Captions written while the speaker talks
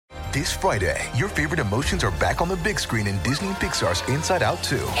This Friday, your favorite emotions are back on the big screen in Disney and Pixar's Inside Out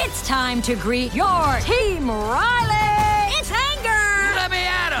 2. It's time to greet your Team Riley. It's anger. Let me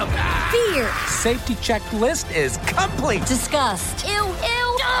at him. Fear. Safety checklist is complete. Disgust. Ew.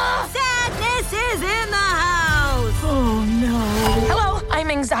 Sadness is in the house. Oh, no. Hello, I'm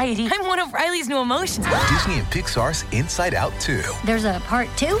anxiety. I'm one of Riley's new emotions. Disney and Pixar's Inside Out 2. There's a part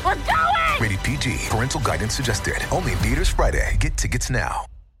 2? We're going! Rated PG. Parental guidance suggested. Only in theaters Friday. Get tickets now.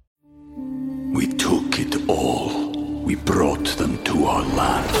 We took it all. We brought them to our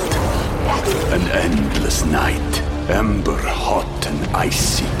land. An endless night, ember hot and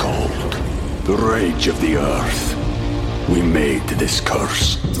icy cold. The rage of the earth. We made this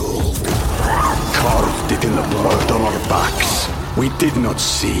curse. Carved it in the blood on our backs. We did not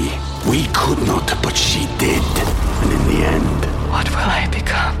see. We could not, but she did. And in the end... What will I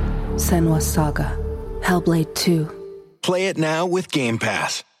become? Senua's Saga. Hellblade 2. Play it now with Game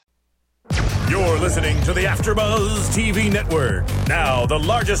Pass. You're listening to the AfterBuzz TV Network, now the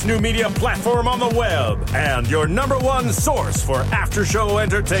largest new media platform on the web, and your number one source for after-show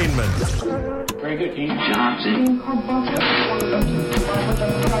entertainment. Very good, Keith Johnson. From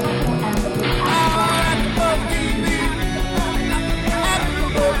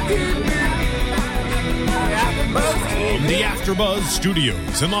the AfterBuzz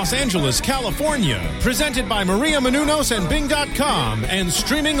Studios in Los Angeles, California, presented by Maria Menounos and Bing.com, and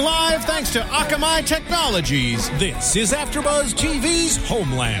streaming live thanks to Akamai Technologies, this is AfterBuzz TV's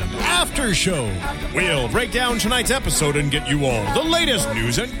Homeland After Show. We'll break down tonight's episode and get you all the latest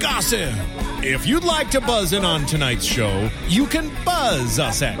news and gossip. If you'd like to buzz in on tonight's show, you can buzz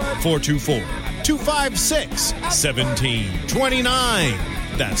us at 424-256-1729.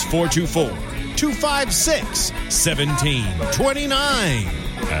 That's 424-256-1729.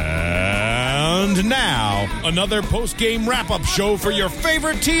 And now, another post-game wrap-up show for your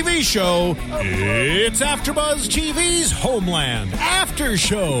favorite TV show. It's AfterBuzz TV's Homeland After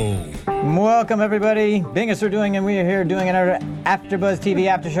Show. Welcome, everybody. Bingus are doing, and we are here doing another AfterBuzz TV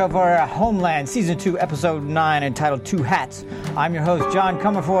After Show for Homeland Season 2, Episode 9, entitled Two Hats. I'm your host, John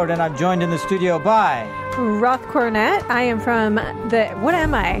Comerford, and I'm joined in the studio by... Roth Cornett. I am from the... What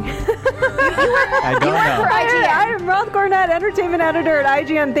am I? I don't know. I am Roth Cornett, entertainment editor at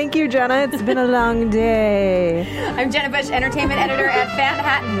IGN. Thank you, Jenna. It's been a long day. I'm Jenna Bush, entertainment editor at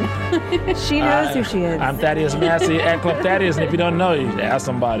Manhattan. She knows who she is. I'm Thaddeus Massey at Club Thaddeus, and if you don't know, you should ask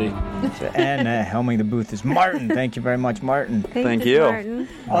somebody. And helming the booth is Martin. Thank you very much, Martin. Thank you. Martin.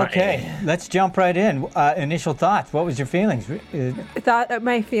 Okay, let's jump right in. Initial thoughts. What was your feelings?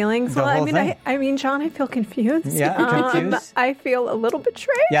 My feelings? The whole thing. I mean, Sean, I feel confused. Yeah, confused? I feel a little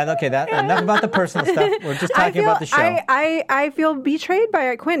betrayed. Yeah, okay, enough about the personal stuff. We're just talking about the show. I feel betrayed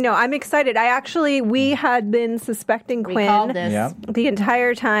by Quinn. No, I'm excited. We had been suspecting Quinn the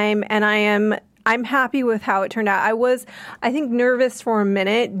entire time, and I'm happy with how it turned out. I was, I think, nervous for a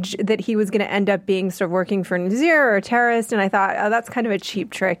minute that he was going to end up being sort of working for Nazir or a terrorist, and I thought, oh, that's kind of a cheap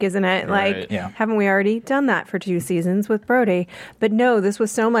trick, isn't it? Right. Haven't we already done that for 2 seasons with Brody? But no, this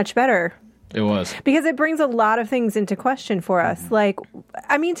was so much better. It was. Because it brings a lot of things into question for us.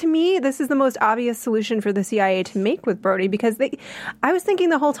 To me, this is the most obvious solution for the CIA to make with Brody, because I was thinking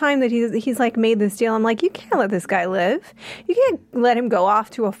the whole time that he's made this deal. I'm like, you can't let this guy live. You can't let him go off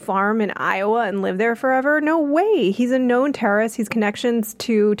to a farm in Iowa and live there forever. No way. He's a known terrorist. He's connections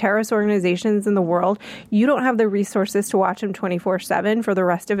to terrorist organizations in the world. You don't have the resources to watch him 24/7 for the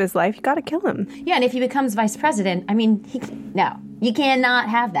rest of his life. You got to kill him. Yeah, and if he becomes vice president, no. You cannot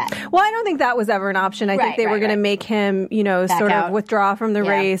have that. Well, I don't think that was ever an option. I think they were going to make him, sort of withdraw from the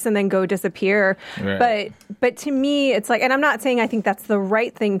race and then go disappear. Right. But to me, it's and I'm not saying I think that's the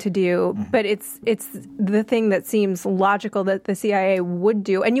right thing to do, but it's the thing that seems logical that the CIA would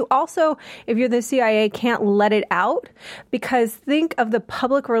do. And you also, if you're the CIA, can't let it out, because think of the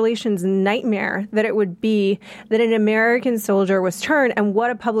public relations nightmare that it would be that an American soldier was turned, and what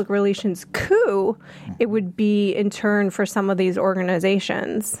a public relations coup it would be in turn for some of these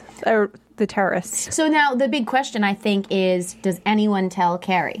organizations, or the terrorists. So now the big question, I think, is, does anyone tell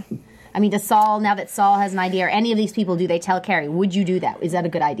Carrie? Does Saul, now that Saul has an idea, or any of these people, do they tell Carrie? Would you do that? Is that a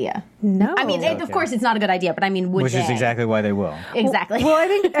good idea? No. Of course it's not a good idea, but would Which is exactly why they will. Exactly. Well,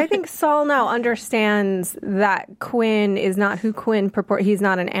 I think Saul now understands that Quinn is not who Quinn purports. He's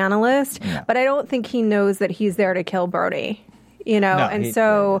not an analyst, but I don't think he knows that he's there to kill Brody.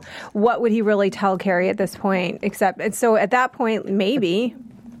 What would he really tell Carrie at this point? So at that point, maybe.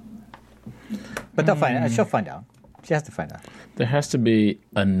 But they'll find out. She'll find out. She has to find out. There has to be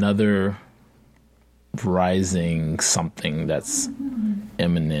another rising something that's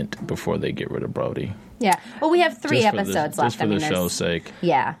imminent before they get rid of Brody. Yeah. Well, we have 3 episodes left. Just for the show's sake.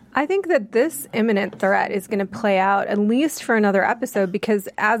 Yeah. I think that this imminent threat is going to play out at least for another episode because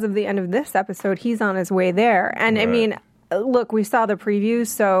as of the end of this episode, he's on his way there. And I mean, look, we saw the previews,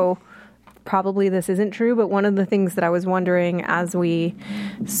 so probably this isn't true, but one of the things that I was wondering as we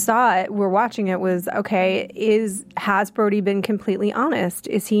saw it, we're watching it, was, okay, has Brody been completely honest?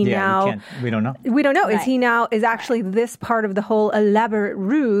 Is he now... We don't know. We don't know. Right. Is actually this part of the whole elaborate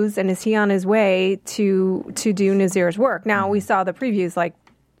ruse, and is he on his way to do Nazir's work? Now, we saw the previews, like,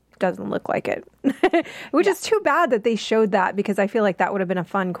 doesn't look like it, which is too bad that they showed that because I feel like that would have been a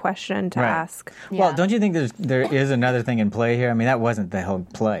fun question to ask. Well, don't you think there is another thing in play here? I mean, that wasn't the whole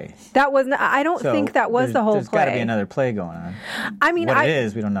play. That wasn't. I don't think that was the whole there's play. There's got to be another play going on. I mean, what it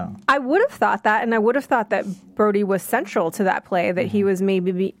is, we don't know. I would have thought that, and I would have thought that Brody was central to that play, that he was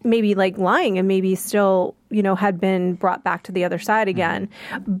maybe like lying and maybe still, had been brought back to the other side again.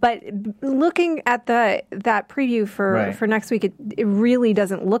 But looking at that preview for next week, it really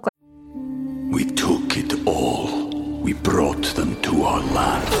doesn't look like. We took it all. We brought them to our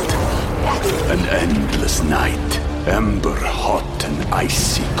land. An endless night, ember hot and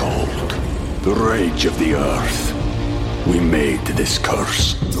icy cold. The rage of the earth. We made this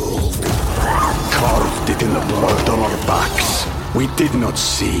curse. Carved it in the blood on our backs. We did not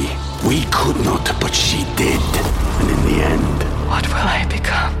see. We could not, but she did. And in the end... What will I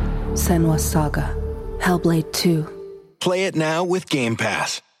become? Senua's Saga. Hellblade 2. Play it now with Game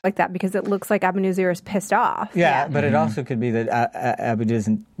Pass. Like that because it looks like Abu Nazir is pissed off. Yeah, but it also could be that Abu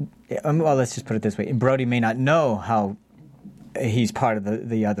doesn't... well, let's just put it this way. Brody may not know how he's part of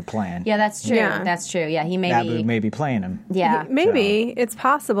the other plan. Yeah, that's true. Yeah. That's true. Yeah, he may Abu may be playing him. Yeah. Maybe. It's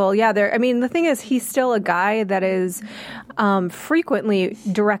possible. Yeah, the thing is, he's still a guy that is frequently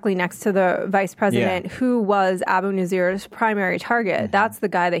directly next to the vice president who was Abu Nazir's primary target. That's the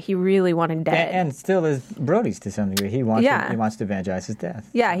guy that he really wanted dead. And still is Brody's to some degree. He wants to evangelize his death.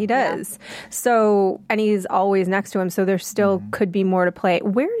 Yeah, he does. Yeah. So, and he's always next to him, so there still could be more to play.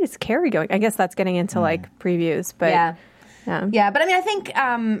 Where is Carrie going? I guess that's getting into like previews, but... Yeah, but I mean, I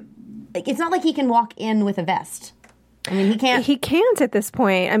think it's not like he can walk in with a vest. I mean, he can't. He can't at this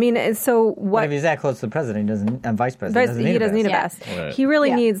point. I mean, so what? But if he's that close to the president, he doesn't. And vice president, he doesn't need a vest. Right. He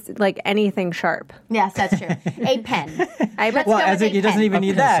really needs like anything sharp. Yes, that's true. A pen. He doesn't even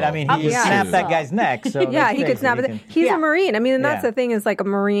need that. I mean, he snapped that guy's neck. So he could snap it. He's a Marine. I mean, and that's the thing is like a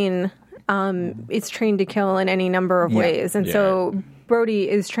Marine. It's trained to kill in any number of ways, and so. Brody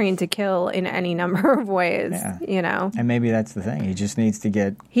is trained to kill in any number of ways, And maybe that's the thing. He just needs to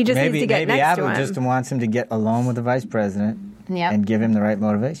get... needs to get maybe next Abu to him. just wants him to get alone with the vice president and give him the right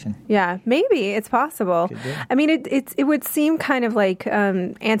motivation. Yeah, maybe. It's possible. I mean, it would seem kind of like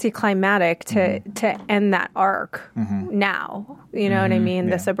anticlimactic to end that arc now. You know what I mean?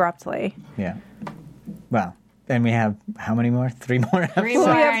 This abruptly. Yeah. Well... And we have how many more? 3 more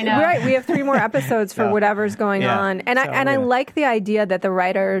episodes. We have 3 more episodes for whatever's going on. And I like the idea that the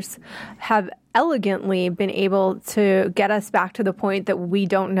writers have elegantly been able to get us back to the point that we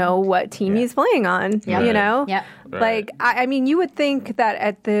don't know what team he's playing on. Yep. You know? Yep. Like, I mean, you would think that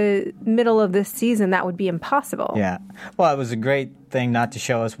at the middle of this season that would be impossible. Yeah. Well, it was a great thing not to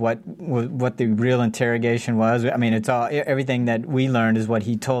show us what the real interrogation was. I mean, it's all everything that we learned is what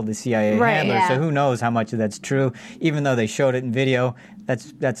he told the CIA handler. Yeah. So who knows how much of that's true? Even though they showed it in video,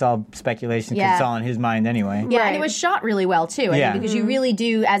 that's all speculation. Yeah. It's all in his mind anyway. Yeah, and it was shot really well too. I mean, because you really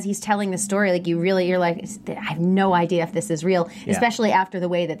do, as he's telling the story, like you're like, I have no idea if this is real, especially after the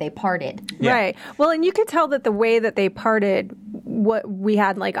way that they parted. Yeah. Right. Well, and you could tell that the way that they parted, what we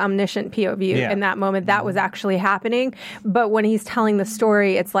had like omniscient POV in that moment, that was actually happening. But when he's telling the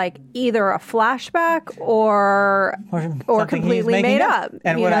story, it's like either a flashback or completely made up.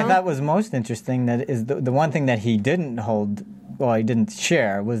 And what I thought was most interesting that is the one thing that he didn't hold. Well, he didn't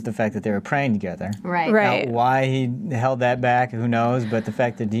share was the fact that they were praying together. Right. Now, why he held that back, who knows? But the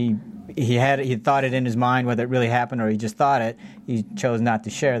fact that he thought it in his mind, whether it really happened or he just thought it, he chose not to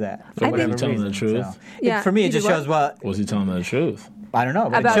share that. For whatever reason. Was he telling the truth? So, for me, it just shows Was he telling the truth? I don't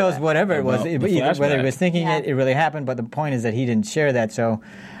know, but it shows whatever it was, whether he was thinking it really happened. But the point is that he didn't share that. So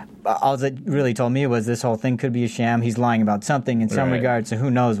all it really told me was this whole thing could be a sham. He's lying about something in some regard, so who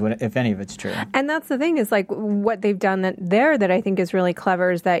knows if any of it's true. And that's the thing is like what they've done that I think is really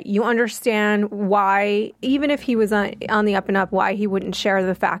clever is that you understand why, even if he was on the up and up, why he wouldn't share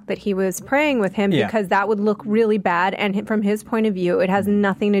the fact that he was praying with him because that would look really bad. And from his point of view, it has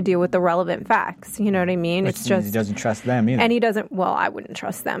nothing to do with the relevant facts. You know what I mean? It's just he doesn't trust them either. And he doesn't. Well, I wouldn't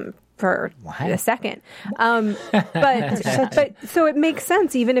trust them for a second, but so it makes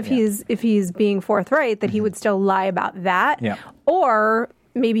sense even if he's being forthright that he would still lie about that, or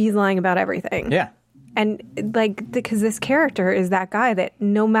maybe he's lying about everything. Yeah, And like, because this character is that guy that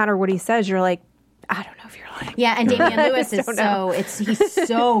no matter what he says, you're like, I don't know if you're lying. Yeah, and Damian Lewis is he's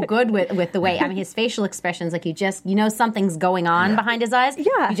so good with the way, I mean, his facial expressions, like you know something's going on behind his eyes.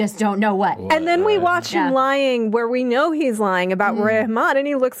 Yeah. You just don't know what. And then we watch him lying where we know he's lying about Roya Hamad, and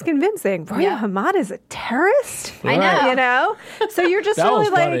he looks convincing. Roya Hamad is a terrorist? I know. You know? So you're just really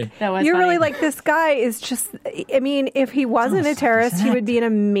like, you're really like, this guy is just, I mean, if he wasn't a terrorist, he would be an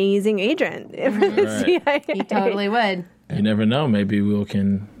amazing agent for the CIA. He totally would. You never know. Maybe we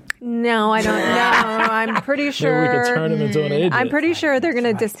can... No, I don't know. I'm pretty sure. Maybe we could turn him into an agent. I'm pretty sure they're going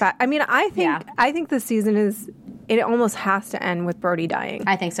to dispatch. I mean, I think the season it almost has to end with Brody dying.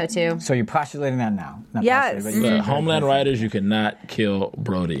 I think so too. So you're postulating that now? Yes. The Homeland writers, you cannot kill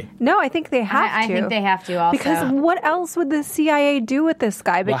Brody. No, I think they have to. I think they have to also. Because what else would the CIA do with this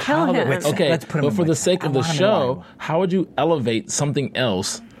guy but kill him? Okay, but for the sake of the show, how would you elevate something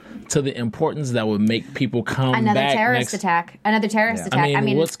else to the importance that would make people come Another back terrorist attack. Another terrorist attack. I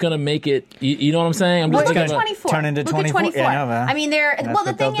mean, what's going to make it? You know what I'm saying? I'm just thinking look at 24. Turn into 24. Look at 24. Yeah, I mean,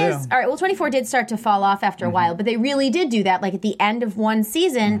 the thing is, all right. Well, 24 did start to fall off after a while, but they really did do that. Like at the end of one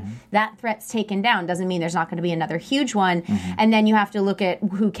season, that threat's taken down. Doesn't mean there's not going to be another huge one. And then you have to look at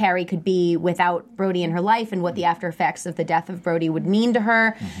who Carrie could be without Brody in her life, and what the after effects of the death of Brody would mean to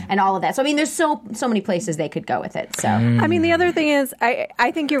her, and all of that. So I mean, there's so many places they could go with it. So I mean, the other thing is,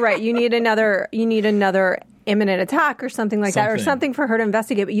 I think you're right. You need another imminent attack or something like that, or something for her to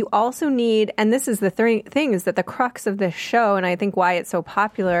investigate. But you also need, and this is the thing, is that the crux of this show, and I think why it's so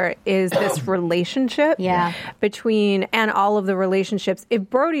popular, is this relationship between, and all of the relationships. If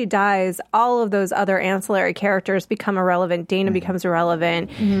Brody dies, all of those other ancillary characters become irrelevant. Dana becomes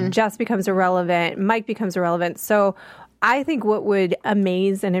irrelevant. Jess becomes irrelevant. Mike becomes irrelevant. So I think what would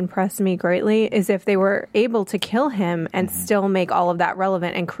amaze and impress me greatly is if they were able to kill him and still make all of that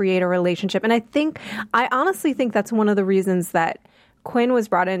relevant and create a relationship. And I honestly think that's one of the reasons that Quinn was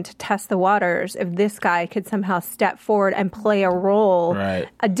brought in to test the waters. If this guy could somehow step forward and play a role,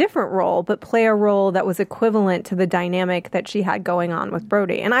 a different role, but play a role that was equivalent to the dynamic that she had going on with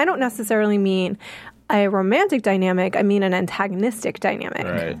Brody. And I don't necessarily mean a romantic dynamic. I mean an antagonistic dynamic.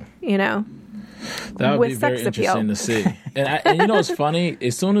 Right. You know? That would be very interesting to see. And you know what's funny?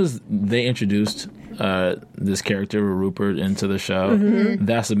 As soon as they introduced this character, Rupert, into the show,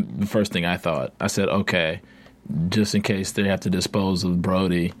 that's the first thing I thought. I said, okay, just in case they have to dispose of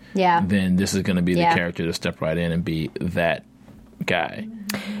Brody, then this is going to be the character to step right in and be that guy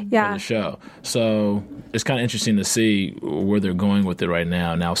for the show. So it's kind of interesting to see where they're going with it right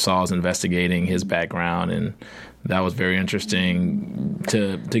now. Now Saul's investigating his background, and that was very interesting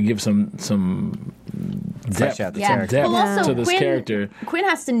to give some depth, to this character. Quinn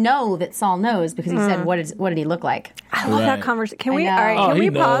has to know that Saul knows, because he said, "What did he look like?" I love that conversation. Can we? All right, can we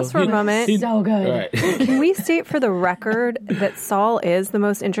pause for a moment? So good. Right. Can we state for the record that Saul is the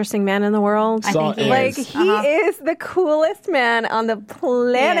most interesting man in the world? Saul is. Like, he is the coolest man on the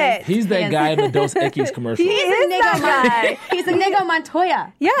planet. He's that guy in the Dos Equis commercial. He is that guy. He's Inigo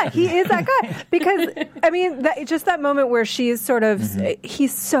Montoya. Yeah, he is that guy. Because, I mean, just that moment where she's sort of,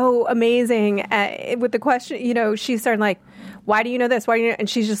 he's so amazing with the question, you know, she's starting like, why do you know this? Why do you know? And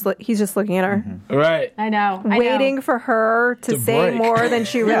he's just looking at her. Right. I know. Waiting for her to say break. more than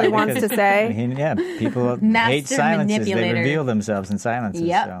she really wants to say. People hate silences. They reveal themselves in silences.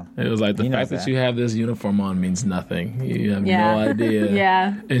 Yep. So. It was like the fact that you have this uniform on means nothing. You have no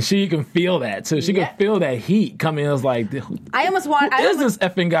idea. And she can feel that too. She can feel that heat coming. It was like, I almost want. Who is this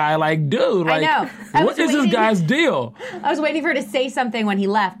effing guy? Like, dude, like, I know. What is this guy's deal? I was waiting for her to say something when he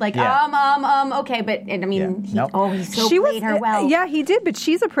left. Like, okay, but I mean, he's so played her well. Yeah, he did, but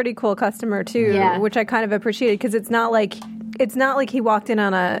she's a pretty cool customer too, which I kind of appreciated, because it's not like he walked in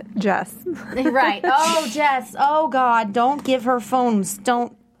on a Jess. Right. Oh, Jess. Oh, God. Don't give her phones.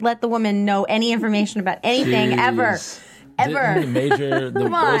 Don't let the woman know any information about anything ever. Ever. What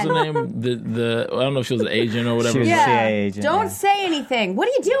was her name? The I don't know if she was an agent or whatever. She was a CIA agent. Don't say anything. What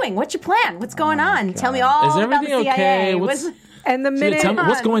are you doing? What's your plan? What's going on? Tell me all about the CIA. Is everything okay? And the minute, tell me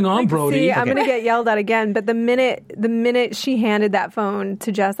what's going on, Brody? See, I'm going to get yelled at again. But the minute she handed that phone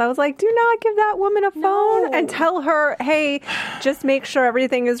to Jess, I was like, do not give that woman a phone and tell her, hey, just make sure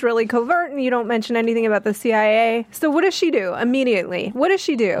everything is really covert and you don't mention anything about the CIA. So what does she do immediately? What does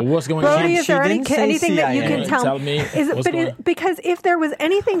she do? What's going Brody, on? Is there anything that you can tell me? Because if there was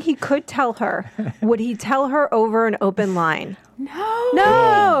anything he could tell her, would he tell her over an open line?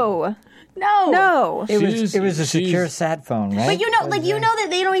 No. It was a secure sat phone, right? But you know that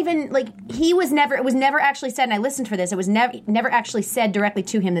they don't even, like, it was never actually said, and I listened for this, it was never actually said directly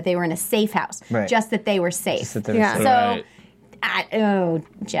to him that they were in a safe house. Right. Just that they were safe. So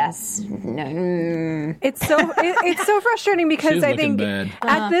Jess. It's so frustrating because I think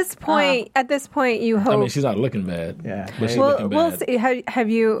at this point you hope. I mean, she's not looking bad. Yeah. But she's looking bad. We'll see. Have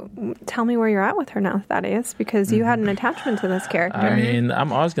you? Tell me where you're at with her now, Thaddeus, because you had an attachment to this character. I mean,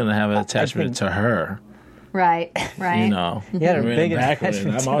 I'm always going to have an attachment to her. Right. You know, you had a big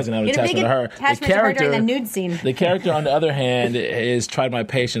attachment. I'm always going to have an attachment to her. Attachment to her during the nude scene. The character, on the other hand, has tried my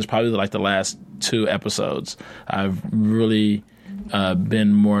patience probably like the last 2 episodes. I've really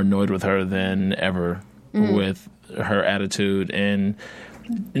been more annoyed with her than ever with her attitude. And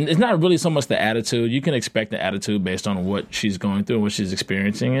it's not really so much the attitude. You can expect the attitude based on what she's going through and what she's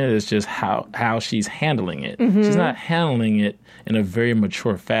experiencing. It's just how she's handling it. Mm-hmm. She's not handling it in a very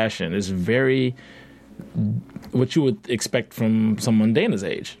mature fashion. It's very what you would expect from someone Dana's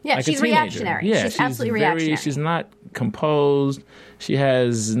age. Yeah, like she's reactionary. Yeah, she's absolutely reactionary. She's not composed. She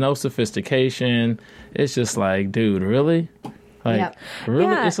has no sophistication. It's just like, dude, really? Like, really?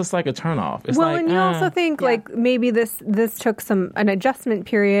 Yeah. It's just like a turnoff. It's and you also think like maybe this took an adjustment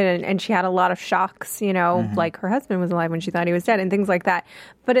period and she had a lot of shocks, like her husband was alive when she thought he was dead and things like that.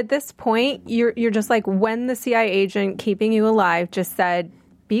 But at this point, you're just like, when the CIA agent keeping you alive just said,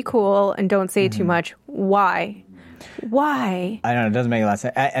 be cool and don't say too much. Why? I don't know. It doesn't make a lot of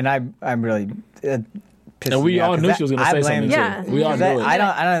sense. And I'm really pissed. And we all knew she was going to say something too. We all knew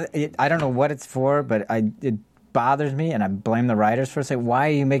it. I don't know what it's for, but it bothers me, and I blame the writers for saying, why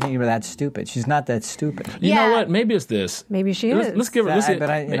are you making her that stupid? She's not that stupid. You know what? Maybe it's this. Maybe she is. Let's give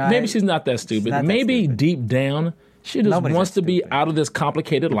her. Maybe she's not that stupid. Maybe deep down, she just wants to be out of this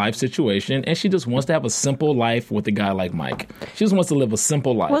complicated life situation, and she just wants to have a simple life with a guy like Mike. She just wants to live a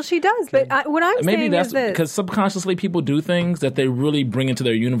simple life. Well, she does, but what I'm saying is this. Because subconsciously people do things that they really bring into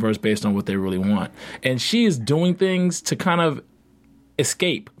their universe based on what they really want. And she is doing things to kind of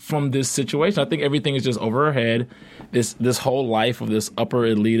escape from this situation. I think everything is just over her head. This whole life of this upper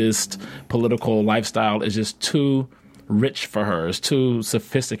elitist political lifestyle is just too rich for her. It's too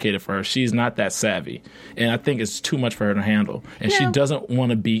sophisticated for her. She's not that savvy. And I think it's too much for her to handle. And she doesn't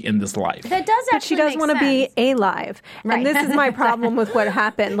want to be in this life. That does actually But she does want to be alive. Right. And this is my problem with what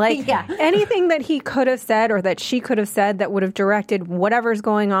happened. Like, anything that he could have said or that she could have said that would have directed whatever's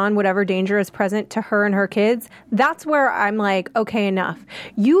going on, whatever danger is present to her and her kids, that's where I'm like, okay, enough.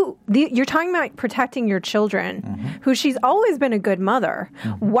 You're talking about protecting your children, who she's always been a good mother.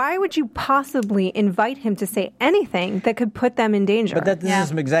 Why would you possibly invite him to say anything that could put them in danger? But this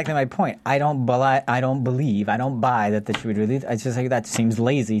is exactly my point. I don't buy that she would really. It's just like, that seems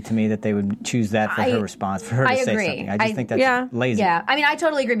lazy to me that they would choose that for her response, for her to say something. I just think that's lazy. Yeah, I mean, I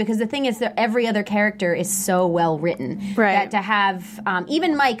totally agree, because the thing is that every other character is so well written that to have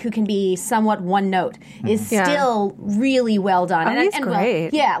even Mike, who can be somewhat one note, is still really well done. Oh, he's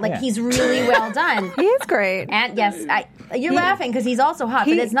great. He's really well done. He is great. And yes, you're laughing because he's also hot,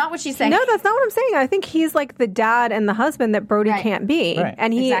 but it's not what she's saying. No, that's not what I'm saying. I think he's like the dad and the husband that Brody can't be. Right.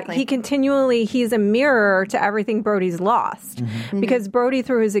 And he continually, he's a mirror to everything Brody's lost. Because Brody,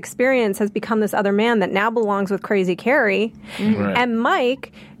 through his experience, has become this other man that now belongs with Crazy Carrie. And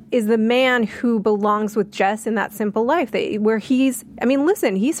Mike is the man who belongs with Jess in that simple life, where he's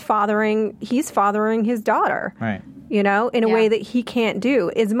fathering his daughter. Right. In a way that he can't do.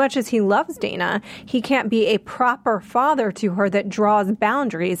 As much as he loves Dana, he can't be a proper father to her that draws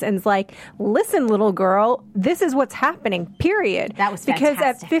boundaries and is like, listen, little girl, this is what's happening, period. That was fantastic.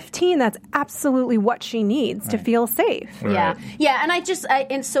 Because at 15, that's absolutely what she needs to feel safe. Right. Yeah,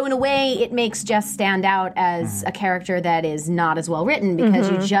 and so in a way, it makes Jess stand out as a character that is not as well written, because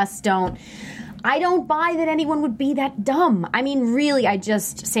you just don't... I don't buy that anyone would be that dumb. I mean, really, I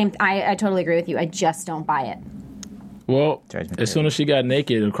totally agree with you. I just don't buy it. Well, as soon as she got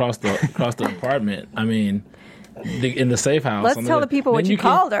naked across the apartment, I mean, in the safe house. Let's tell the people what you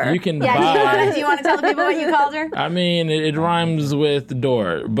called her. You can buy. Do you want to tell the people what you called her? I mean, it rhymes with the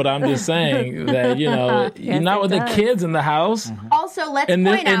door, but I'm just saying that, you're not with the kids in the house. Also, let's point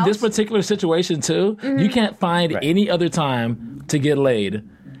out. In this particular situation, too, you can't find any other time to get laid.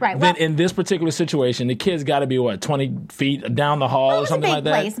 Right. Then in this particular situation, the kid's got to be, 20 feet down the hall or something like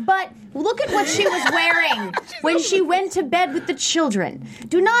that? Place, but look at what she was wearing when she went to bed with the children.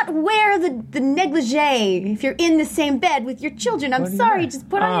 Do not wear the negligee if you're in the same bed with your children. I'm sorry, just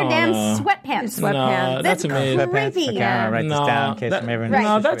put on your damn sweatpants. No, that's amazing. Creepy. Write this down in case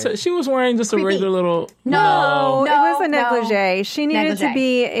everyone she was wearing just a regular little... No, it was a negligee. She needed to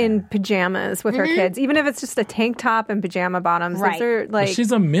be in pajamas with her kids, even if it's just a tank top and pajama bottoms. Right. Those are like...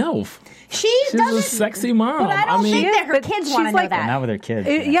 She's a MILF. She's a sexy mom. But I don't think that her kids want to know that. Not with her kids.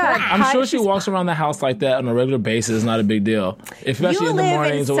 I I'm sure she walks around the house like that on a regular basis. It's not a big deal, especially in the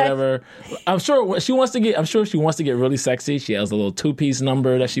mornings or whatever. I'm sure she wants to get. I'm sure she wants to get really sexy. She has a little 2-piece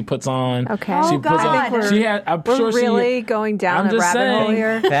number that she puts on. Okay. She puts on. She had. I'm sure really going down a rabbit hole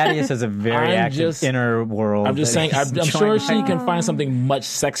here. Thaddeus has a very active inner world. I'm just saying. I'm sure she can find something much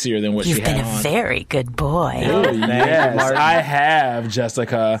sexier than what she had on. You've been a very good boy. Oh, yes, I have,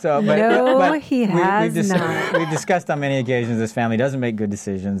 Jessica. So, he has not. We've discussed on many occasions this family doesn't make good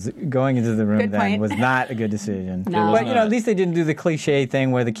decisions. Going into the room then was not a good decision. No. But at least they didn't do the cliche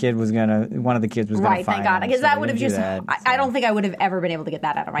thing where one of the kids was going to right, thank God, because that would have just. I don't think I would have ever been able to get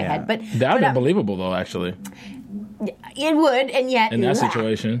that out of my head. But that would have been believable, though. Actually, it would, and yet in that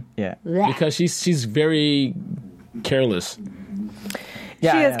situation, because she's very careless. She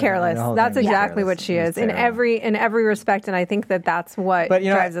is careless. That's exactly what she is in every respect, and I think that's what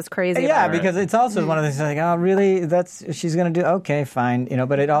drives us crazy. Yeah, because it's also one of those like, oh, really? She's going to do okay, fine,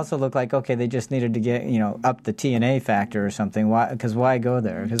 But it also looked like they just needed to get up the TNA factor or something. Why? Because why go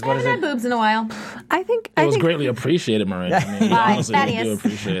there? Because what is it? Boobs in a while. I think it was greatly appreciated, Miranda. I mean, honestly, we do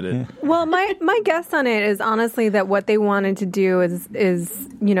appreciate it. Well, my guess on it is honestly that what they wanted to do is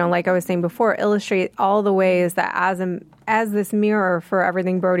like I was saying before, illustrate all the ways that as this mirror for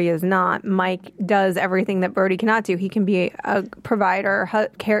everything Brody is not, Mike does everything that Brody cannot do. He can be a provider,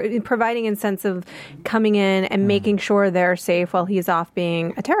 providing a sense of coming in and making sure they're safe while he's off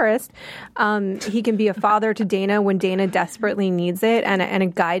being a terrorist. He can be a father to Dana when Dana desperately needs it, and a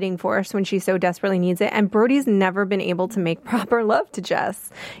guiding force when she so desperately needs it. And Brody's never been able to make proper love to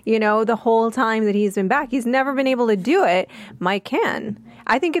Jess. The whole time that he's been back, he's never been able to do it. Mike can.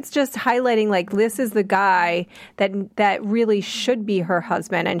 I think it's just highlighting this is the guy that really should be her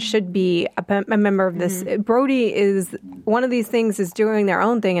husband and should be a member of this. Brody is one of these things is doing their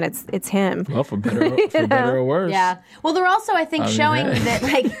own thing, and it's him. Well, for better or worse. Yeah. Well, they're also I think showing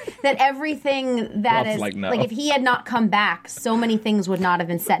that everything that is if he had not come back, so many things would not have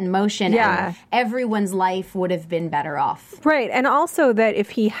been set in motion. Yeah. And everyone's life would have been better off. Right, and also that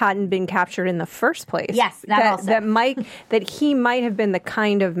if he hadn't been captured in the first place, yes, that he might have been the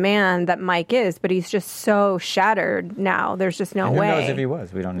kind of man that Mike is, but he's just so shattered now. There's just no way. Who knows if he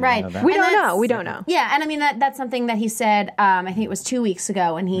was? We don't know that. We don't know. Yeah, and I mean that's something that he said. I think it was 2 weeks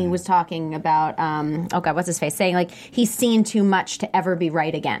ago, and he was talking about what's his face, saying he's seen too much to ever be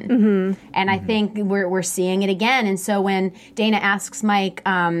right again. And I think we're seeing it again. And so when Dana asks Mike,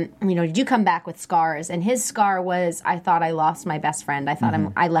 did you come back with scars? And his scar was, I thought I lost my best friend. I thought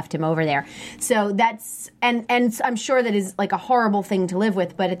I left him over there. So that's and I'm sure that is a horrible thing to live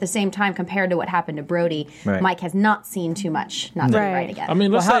with. But at the same time, compared to what happened to Brody, Mike has not seen too much not to be right again. I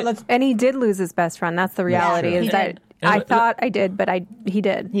mean, and he did lose his best friend. That's the reality. Is that I thought I did, but he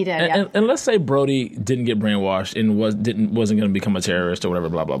did. He did. And let's say Brody didn't get brainwashed and wasn't going to become a terrorist or whatever,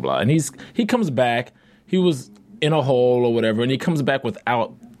 blah blah blah. And he comes back. He was in a hole or whatever, and he comes back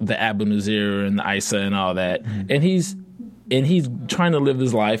without the Abu Nazir and the Isa and all that, and he's trying to live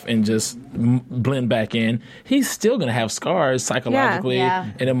his life and just blend back in. He's still going to have scars psychologically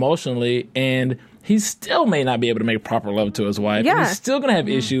and emotionally, and he still may not be able to make proper love to his wife. Yeah. And he's still going to have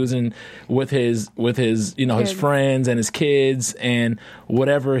issues with his his friends and his kids and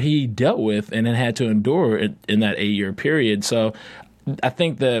whatever he dealt with and then had to endure in that 8-year period. So I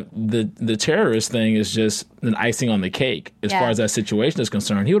think the terrorist thing is just an icing on the cake as far as that situation is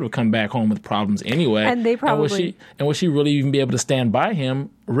concerned. He would have come back home with problems anyway. And they probably... would she really even be able to stand by him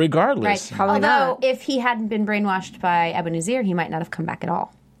regardless? Right. Although, if he hadn't been brainwashed by Abu Nazir, he might not have come back at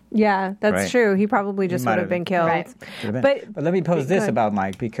all. Yeah, that's true. He probably just would have been killed. Right. But let me pose this about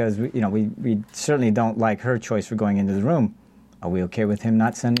Mike, because we certainly don't like her choice for going into the room. Are we okay with him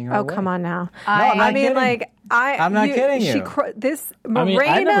not sending her away? Oh, come on now. I'm not kidding you. Morena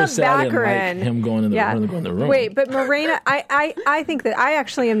I never said Baccarin. I didn't like him going in the room. Wait, but Morena, I think that I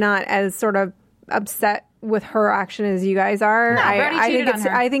actually am not as sort of upset with her action as you guys are. No,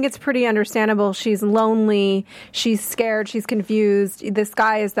 I think it's pretty understandable. She's lonely. She's scared. She's confused. This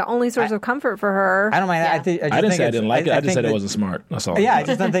guy is the only source of comfort for her. I don't mind. Yeah. I didn't say I didn't like it. I just said it wasn't smart. That's all. Yeah, I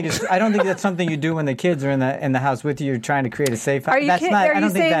just don't think I don't think that's something you do when the kids are in the house with you. You're trying to create a safe house. Are you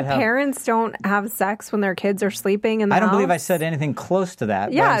saying parents don't have sex when their kids are sleeping in the house? I don't believe I said anything close to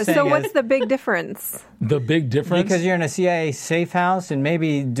that. Yeah. So what's the big difference? The big difference? Because you're in a CIA safe house, and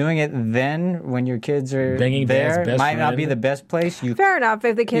maybe doing it then when your kids are banging there might not friend. be the best place. Fair enough.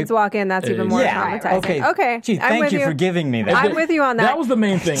 If the kids walk in, that's even more traumatizing. Okay. Gee, thank you for giving me that. I'm with you on that. That was the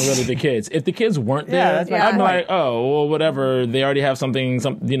main thing, really, the kids. If the kids weren't there, I'm like, oh, well, whatever. They already have something,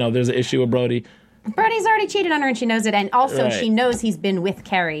 there's an issue with Brody. Brody's already cheated on her and she knows it, and also she knows he's been with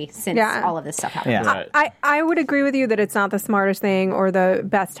Carrie since all of this stuff happened. Yeah. I would agree with you that it's not the smartest thing or the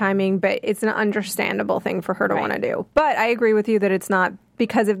best timing, but it's an understandable thing for her to want to do. But I agree with you that it's not,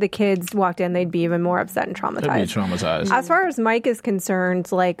 because if the kids walked in, they'd be even more upset and traumatized. They'd be traumatized. As far as Mike is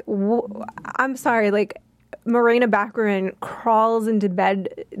concerned, like, I'm sorry, like, Morena Baccarin crawls into bed,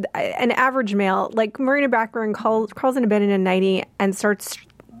 an average male, like Morena Baccarin crawls into bed in a nightie and starts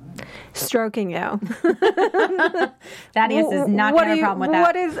stroking you. Thaddeus is not going to have a problem with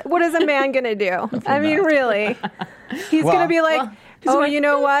that. What is a man going to do? I mean, really? He's going to be like, you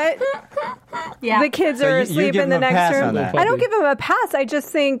know what? The kids are asleep in the next room. I don't give him a pass. I just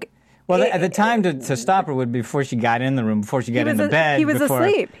think... Well, at the time to stop her would be before she got in the room, before she got into bed. He was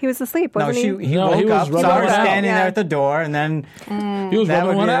asleep. He was asleep, wasn't he? He woke up, saw her standing there at the door, and then he was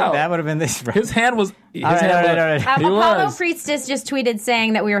rubbing one out. That would have been this. His hand was... Apollo Priestess just tweeted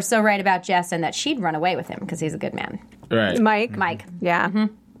saying that we were so right about Jess and that she'd run away with him because he's a good man. Right. Mike. Yeah.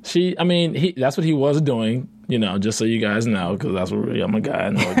 Mm-hmm. That's what he was doing, just so you guys know, because that's what I'm a guy, I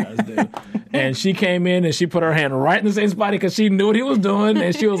know what guys do. And she came in and she put her hand right in the same spot because she knew what he was doing,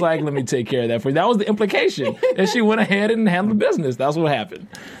 and she was like, let me take care of that for you. That was the implication. And she went ahead and handled business. That's what happened.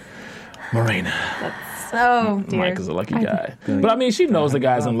 Morena. Oh, dear. Mike is a lucky guy. But, she knows the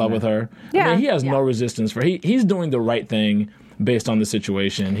guy's in love with her. Yeah. He has no resistance for he's doing the right thing based on the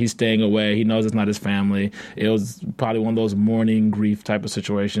situation. He's staying away. He knows it's not his family. It was probably one of those mourning grief type of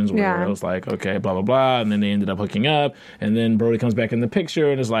situations where it was like, okay, blah, blah, blah. And then they ended up hooking up. And then Brody comes back in the picture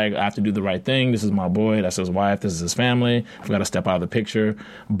and is like, I have to do the right thing. This is my boy. That's his wife. This is his family. I've got to step out of the picture.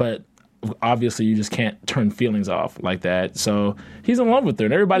 But obviously you just can't turn feelings off like that. So he's in love with her.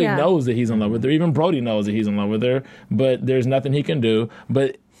 And everybody knows that he's in love with her. Even Brody knows that he's in love with her. But there's nothing he can do.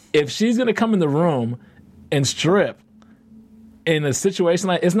 But if she's going to come in the room and strip, in a situation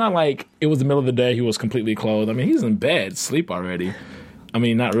like, it's not like it was the middle of the day, he was completely clothed. He's in bed, sleep already.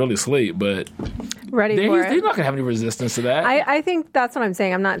 Not really sleep, but ready for it. He's not going to have any resistance to that. I think that's what I'm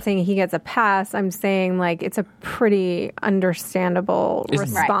saying. I'm not saying he gets a pass. I'm saying, like, it's a pretty understandable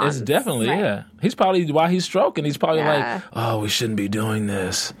response. It's definitely, He's probably, while he's stroking, he's probably like, oh, we shouldn't be doing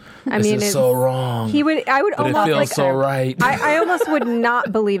this. This is so wrong. I would but almost, it feels so right. I almost would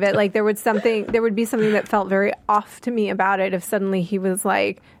not believe it. Like, there would be something that felt very off to me about it if suddenly he was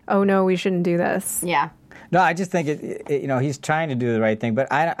like, oh no, we shouldn't do this. Yeah. No, I just think he's trying to do the right thing, but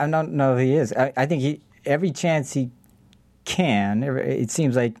I don't know if he is. I think every chance he can, it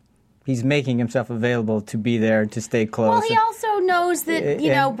seems like he's making himself available to be there, to stay close. Well, he also knows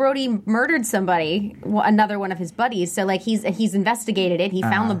that Brody murdered somebody, another one of his buddies. So like he's investigated it. He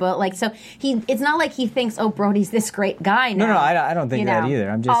found the book. Like, so it's not like he thinks, oh, Brody's this great guy now. No, I don't think that either.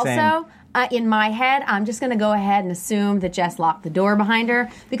 I'm just saying. Also, in my head, I'm just going to go ahead and assume that Jess locked the door behind her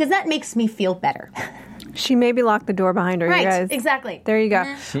because that makes me feel better. She maybe locked the door behind her, right, you guys. Exactly. There you go.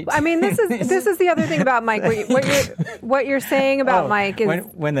 This is the other thing about Mike. What you're saying about Mike is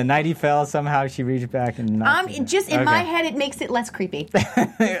when the nightie fell, somehow she reached back and knocked it. Just in my head, it makes it less creepy.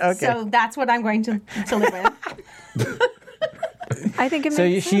 Okay. So that's what I'm going to live with. I think it makes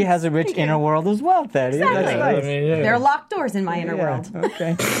sense. She has a rich inner world as well, Teddy. Exactly. That's nice. There are locked doors in my inner world.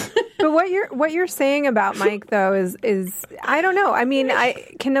 Okay. But what you're saying about Mike though is I don't know.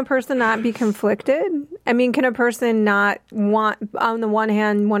 Can a person not be conflicted? Can a person not want, on the one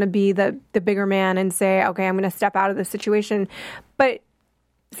hand, want to be the bigger man and say, okay, I'm going to step out of this situation, but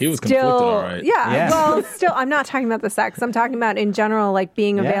he was conflicted, all right. Yeah. Well, still, I'm not talking about the sex. I'm talking about in general, like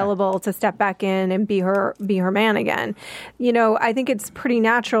being available to step back in and be her man again. I think it's pretty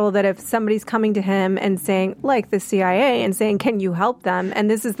natural that if somebody's coming to him and saying, like the CIA, and saying, "Can you help them?"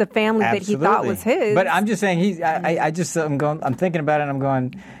 and this is the family that he thought was his. But I'm just saying, I'm thinking about it, and I'm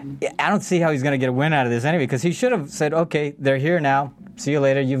going, I don't see how he's going to get a win out of this anyway, because he should have said, "Okay, they're here now. See you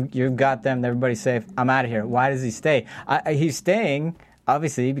later. You've got them. Everybody's safe. I'm out of here." Why does he stay? He's staying.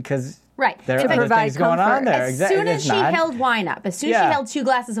 Obviously, because there are other things going on there. As soon as she held wine up, as soon as she held 2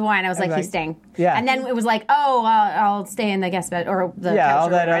 glasses of wine, I was like, he's staying. Yeah. And then it was like, I'll stay in the guest bed or the couch. All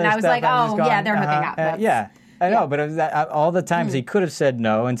that and I was like, they're hooking up. I know, but it was all the times he could have said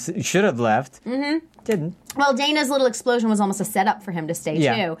no and should have left. Mm-hmm. Didn't. Well, Dana's little explosion was almost a setup for him to stay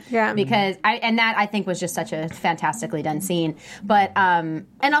too. Yeah. Because I think was just such a fantastically done scene. But and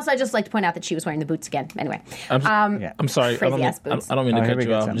also I just like to point out that she was wearing the boots again. Anyway. I'm sorry. I don't mean to cut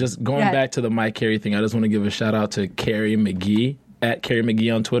you off. Just going back to the Mike Carey thing, I just want to give a shout out to Carrie McGee at Carrie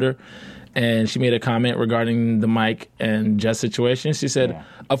McGee on Twitter. And she made a comment regarding the Mike and Jess situation. She said,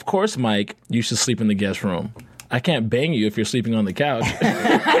 "Of course, Mike, you should sleep in the guest room. I can't bang you if you're sleeping on the couch."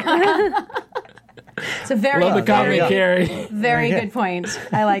 It's a very love the commentary. Very good point.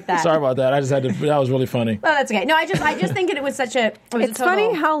 I like that. Sorry about that. I just had to. That was really funny. Oh, that's okay. No, I just think it was such a. It's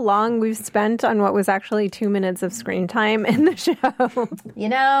funny how long we've spent on what was actually 2 minutes of screen time in the show. You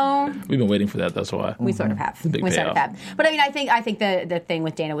know, we've been waiting for that. That's why we sort of have. We sort of have. But I mean, I think the thing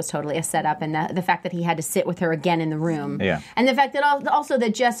with Dana was totally a setup, and the fact that he had to sit with her again in the room, and the fact that also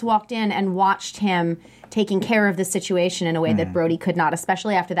that Jess walked in and watched him taking care of the situation in a way that Brody could not,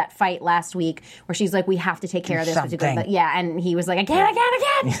 especially after that fight last week where she's like, we have to take care of this. Yeah, and he was like, again.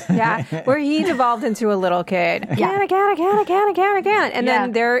 Yeah, where he devolved into a little kid. Again. And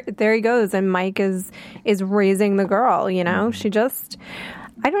then there he goes, and Mike is raising the girl, you know? She just...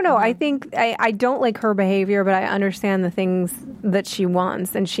 I don't know. I think I don't like her behavior, but I understand the things that she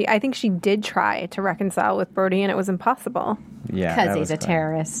wants. And I think she did try to reconcile with Brody, and it was impople. Yeah, because he's a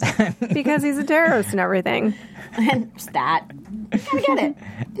terrorist. Because he's a terrorist and everything. And just that. I get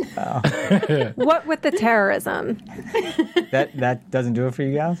it. What with the terrorism? That doesn't do it for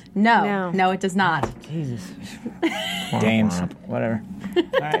you guys? No, it does not. Jesus. Dames. Whatever. All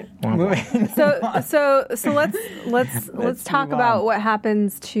right. Moving. So let's talk about what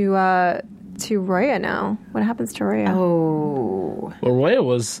happens to Roya now. What happens to Roya? Oh. Well, Roya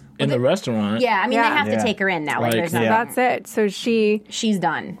was in the restaurant. Yeah, I mean, they have to take her in now. Like, there's that's it. So she's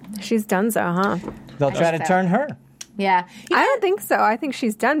done. She's done so, huh? They'll try to turn her. Yeah. I don't think so. I think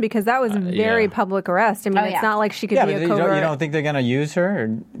she's done because that was very public arrest. I mean, it's not like she could be a covert. You don't think they're going to use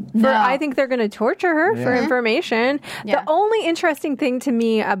her? No. I think they're going to torture her for information. Yeah. The only interesting thing to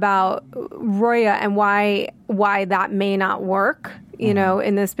me about Roya and why that may not work, you know,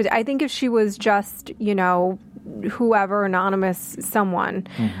 in this, but I think if she was just, you know, whoever, anonymous someone,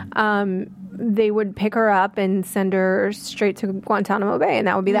 they would pick her up and send her straight to Guantanamo Bay, and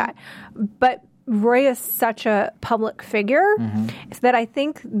that would be that. But Roy is such a public figure that I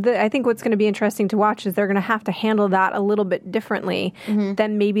think what's going to be interesting to watch is they're going to have to handle that a little bit differently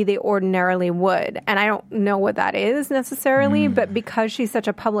than maybe they ordinarily would. And I don't know what that is necessarily, but because she's such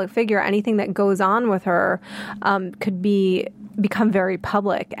a public figure, anything that goes on with her could become very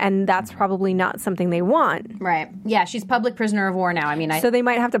public, and that's probably not something they want. Right. Yeah, she's public prisoner of war now. I mean, so they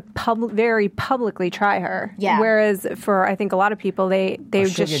might have to very publicly try her. Yeah. Whereas for I think a lot of people, they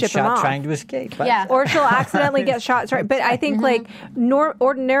just ship them off. Trying to escape. Yeah. Or she'll accidentally get shot. But I think like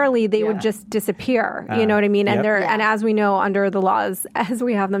ordinarily they would just disappear. You know what I mean? And and as we know under the laws as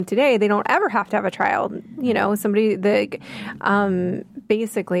we have them today, they don't ever have to have a trial. You know, somebody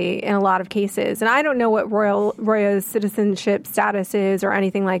basically in a lot of cases, and I don't know what Roya's citizenship status is or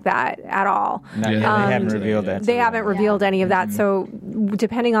anything like that at all. No, they haven't revealed that. They haven't revealed any of that. So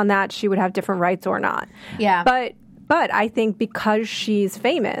depending on that, she would have different rights or not. Yeah. But I think because she's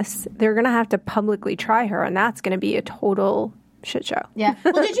famous, they're going to have to publicly try her, and that's going to be a total shit show. Yeah.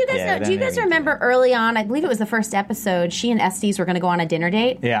 Well, did you guys know? Do you guys remember early on? I believe it was the first episode. She and Estes were going to go on a dinner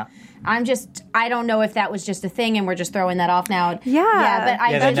date. Yeah. I don't know if that was just a thing and we're just throwing that off now. Yeah.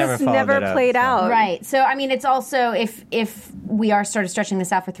 But that just never played out. Right. So, I mean, it's also, if we are sort of stretching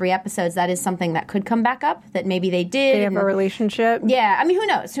this out for 3 episodes, that is something that could come back up, that maybe they did. They have a relationship. Yeah. I mean, who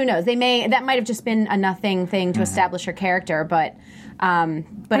knows? That might have just been a nothing thing to establish her character, but I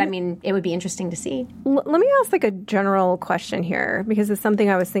mean, it would be interesting to see. Let me ask like a general question here, because it's something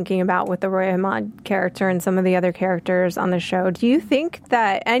I was thinking about with the Roya Ahmad character and some of the other characters on the show. Do you think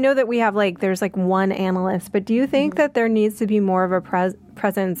that, I know that we have there's one analyst, but do you think that there needs to be more of a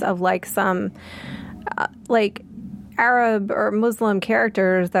presence of some Arab or Muslim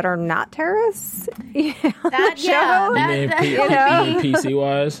characters that are not terrorists? You mean PC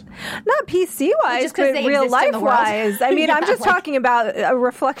wise? Not PC wise, but real life wise. I mean, I'm just talking about a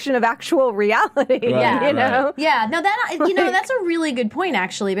reflection of actual reality. Right, you know? Yeah. No, that's a really good point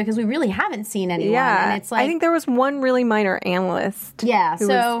actually, because we really haven't seen anyone. Yeah. And it's like, I think there was one really minor analyst. Yeah.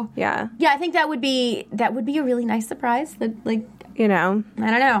 Yeah, I think that would be a really nice surprise. That you know,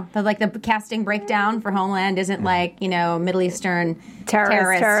 I don't know. The casting breakdown for Homeland isn't Middle Eastern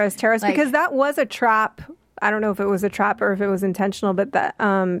terrorists, because that was a trap. I don't know if it was a trap or if it was intentional, but that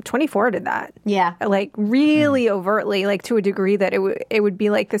 24 did that. Yeah, really overtly, to a degree that it would be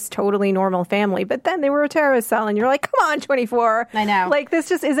this totally normal family. But then they were a terrorist cell, and you're like, come on, 24. I know. This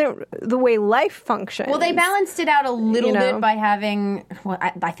just isn't the way life functions. Well, they balanced it out a little bit by having. Well,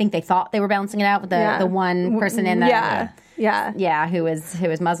 I think they thought they were balancing it out with the one person in the. Yeah, who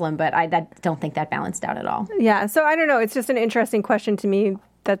was Muslim, but I don't think that balanced out at all. Yeah, so I don't know. It's just an interesting question to me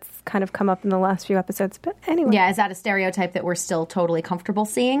that's kind of come up in the last few episodes. But anyway. Yeah, is that a stereotype that we're still totally comfortable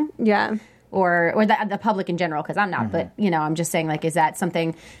seeing? Yeah. Or the public in general, because I'm not, but, I'm just saying, is that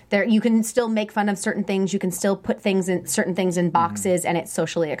something there? You can still make fun of certain things. You can still put certain things in boxes, and it's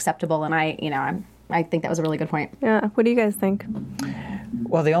socially acceptable. And I think that was a really good point. Yeah. What do you guys think?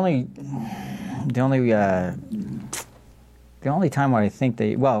 Well, the only time where I think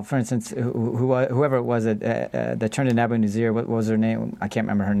for instance, whoever it was that turned in Abu Nazir, what was her name? I can't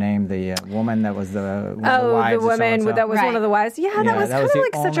remember her name. The woman that was the wives. The woman that was one of the wives. Yeah, that was kind of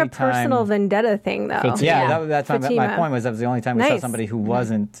like such a personal vendetta thing, though. That's my point. Was that was the only time we saw somebody who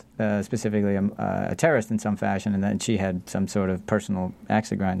wasn't specifically a terrorist in some fashion, and then she had some sort of personal axe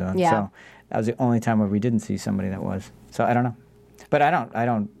to grind on. Yeah. So that was the only time where we didn't see somebody that was. So I don't know, but I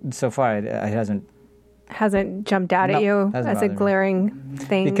don't. So far, it hasn't jumped out at you as a glaring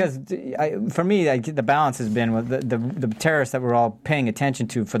thing? Because for me, the balance has been with the terrorists that we're all paying attention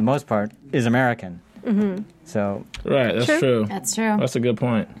to, for the most part, is American. Mm-hmm. So right, that's true. That's true. That's a good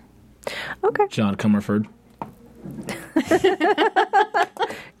point. Okay. John Comerford.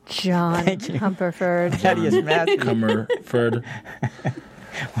 John Comerford. Comerford.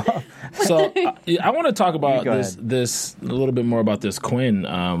 So I want to talk about this a little bit more about this Quinn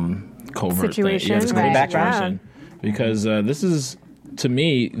covert situation. Situation. Because this is, to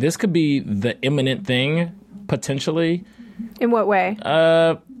me, this could be the imminent thing, potentially. In what way?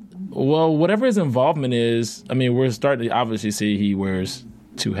 Well, whatever his involvement is, I mean, we're starting to obviously see he wears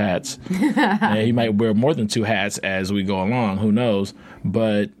two hats. He might wear more than two hats as we go along, who knows?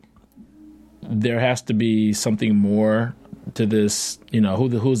 But there has to be something more to this,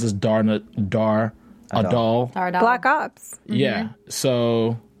 who's this Dar Adal? Black Ops. Mm-hmm. Yeah.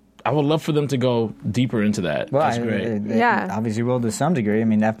 So I would love for them to go deeper into that. Well, that's great. Obviously will to some degree. I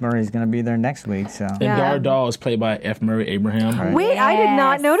mean, F. Murray's going to be there next week. So. And Dar Adal is played by F. Murray Abraham. Right. Wait, I did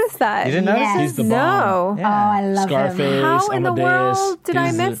not notice that. You didn't notice? He's the bomb. No. Yeah. Oh, I love Scarface, him. How in the world did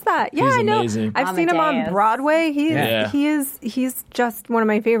I miss that? Yeah, I know. Amazing. I've seen him on Broadway. He's just one of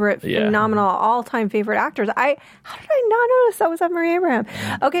my favorite, phenomenal, all-time favorite actors. How did I not notice that was F. Murray Abraham?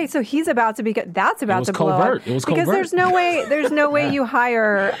 Okay, so he's about to be. That's about to blow up. It was because covert. there's no way you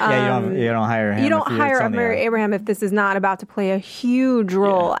hire. You don't hire him. You don't hire F. Murray Abraham if this is not about to play a huge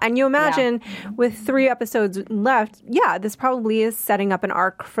role. And you imagine with 3 episodes left, this probably is setting up an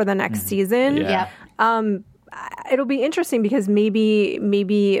arc for the next season. Yeah. It'll be interesting because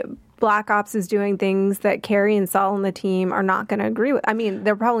maybe Black Ops is doing things that Carrie and Saul and the team are not going to agree with. I mean,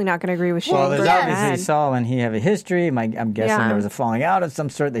 they're probably not going to agree with. Well, there's obviously Saul and he have a history. I'm guessing there was a falling out of some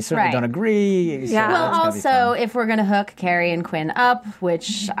sort. They certainly don't agree. Yeah. So well, also, if we're going to hook Carrie and Quinn up,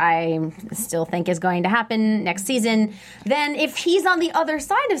 which I still think is going to happen next season, then if he's on the other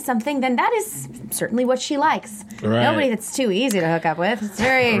side of something, then that is certainly what she likes. Right. Nobody that's too easy to hook up with. It's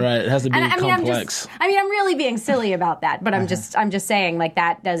very right. It has to be complex. I'm really being silly about that, but I'm just saying like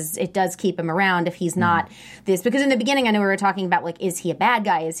that does keep him around if he's not this. Because in the beginning, I know we were talking about, like, is he a bad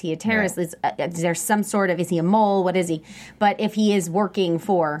guy? Is he a terrorist? Is there some sort of, is he a mole? What is he? But if he is working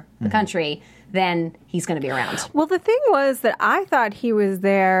for the country, then he's going to be around. Well, the thing was that I thought he was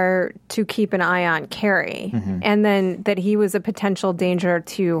there to keep an eye on Carrie, and then that he was a potential danger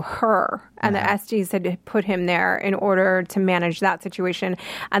to her, and the SGs had put him there in order to manage that situation,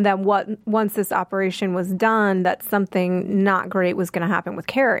 and that once this operation was done, that something not great was going to happen with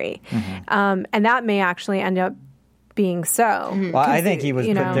Carrie, and that may actually end up being so. Well, I think he was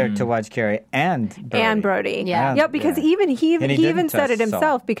put there to watch Carrie and Brody. Because even he even said it himself,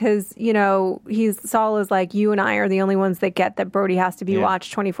 Saul. Because Saul is like, you and I are the only ones that get that Brody has to be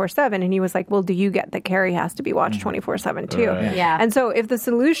watched 24/7, and he was like, well, do you get that Carrie has to be watched 24/7 too? Right. Yeah. And so if the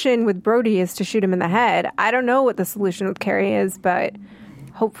solution with Brody is to shoot him in the head, I don't know what the solution with Carrie is, but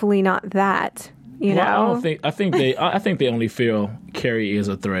hopefully not that. I think they only feel Carrie is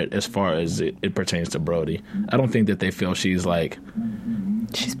a threat as far as it pertains to Brody. I don't think that they feel she's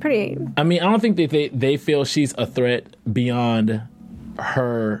pretty. I mean, I don't think that they feel she's a threat beyond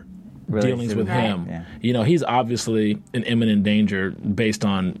her dealings with him. Yeah. He's obviously an imminent danger based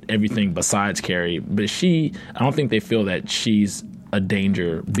on everything besides Carrie, but I don't think they feel that she's a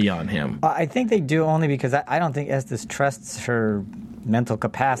danger beyond him. I think they do, only because I don't think Estes trusts her mental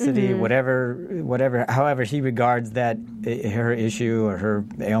capacity, whatever, however he regards that, her issue or her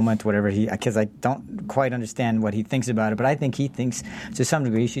ailment, whatever because I don't quite understand what he thinks about it, but I think he thinks to some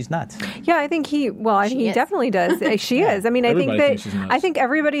degree she's nuts. Yeah, I think he definitely does. She is. I mean, I think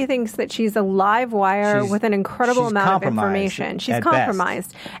everybody thinks that she's a live wire with an incredible amount of information. She's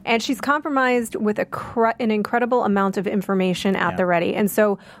compromised. And she's compromised with an incredible amount of information at the ready. And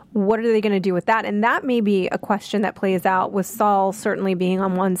so what are they going to do with that? And that may be a question that plays out with Saul certainly being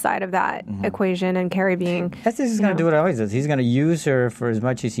on one side of that equation and Carrie being... He's going to do what he always does. He's going to use her for as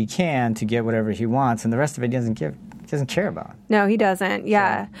much as he can to get whatever he wants, and the rest of it he doesn't give doesn't care about. No, he doesn't.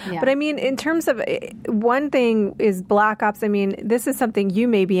 Yeah. So, yeah. But I mean, in terms of one thing is Black Ops. I mean, this is something you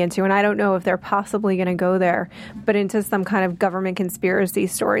may be into, and I don't know if they're possibly going to go there, but into some kind of government conspiracy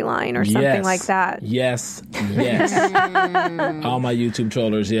storyline or something like that. Yes. All my YouTube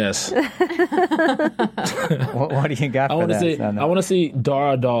trollers, yes. What do you got for that? I want to see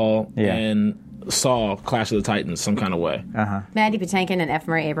Dara Doll and Saul Clash of the Titans some kind of way. Mandy Patinkin and F.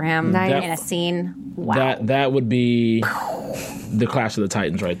 Murray Abraham in a scene. Wow. That would be the Clash of the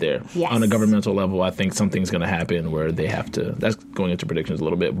Titans right there. Yes. On a governmental level, I think something's going to happen where they have to. That's going into predictions a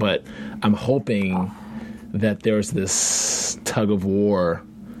little bit, but I'm hoping that there's this tug of war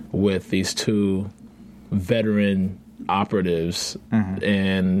with these two veteran operatives,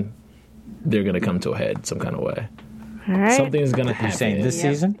 and they're going to come to a head some kind of way. All right. Something's going to happen. You're saying this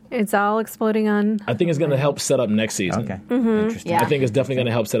season? It's all exploding on. I think it's going to help set up next season. Okay. Interesting. I think it's definitely going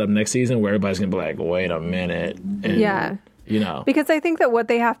to help set up next season where everybody's going to be like, wait a minute. And, you know. Because I think that what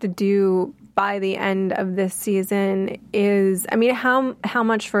they have to do by the end of this season is, I mean, how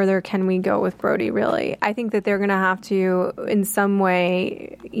much further can we go with Brody, really? I think that they're going to have to, in some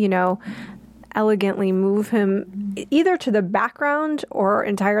way, you know, elegantly move him either to the background or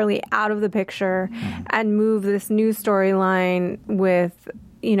entirely out of the picture and move this new storyline with,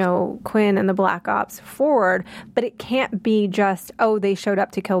 you know, Quinn and the Black Ops forward. But it can't be just, oh, they showed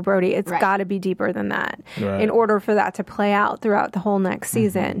up to kill Brody. It's got to be deeper than that in order for that to play out throughout the whole next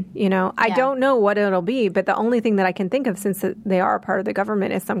season. You know, I don't know what it'll be, but the only thing that I can think of, since they are a part of the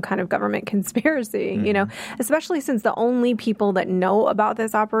government, is some kind of government conspiracy, you know, especially since the only people that know about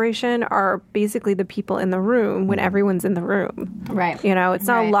this operation are basically the people in the room when everyone's in the room. Right. You know, it's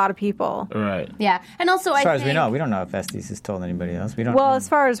not a lot of people. Right. Yeah. And also, as far as we know, we don't know if Estes has told anybody else. We don't. Well,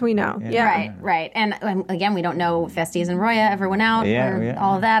 as far as we know. Right. And again, we don't know if Estes and Roya ever went out or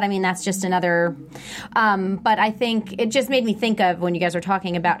all of that. I mean, that's just another. But I think it just made me think of when you guys were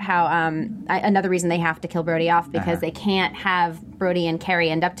talking about how another reason they have to kill Brody off, because they can't have Brody and Carrie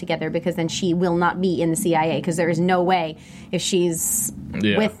end up together, because then she will not be in the CIA, because there is no way, if she's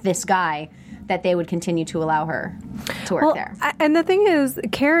with this guy, that they would continue to allow her to work there. And the thing is,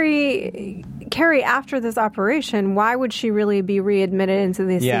 Carrie, after this operation, why would she really be readmitted into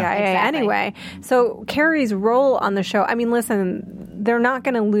the CIA anyway? So Carrie's role on the show, I mean, listen, they're not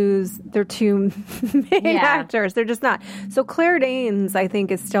going to lose their two main actors. They're just not. So Claire Danes, I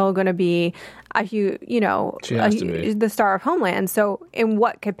think, is still going to be the star of Homeland. So in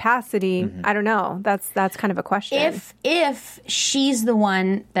what capacity? I don't know. That's kind of a question. If she's the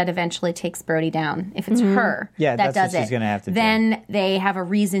one that eventually takes Brody down, if it's her that does it, she's gonna have to then they have a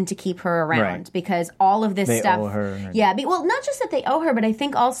reason to keep her around, because all of this stuff. Owe her. Well, not just that they owe her, but I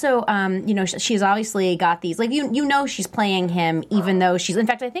think also, she's obviously got these, like, you know, she's playing him, even though she's. In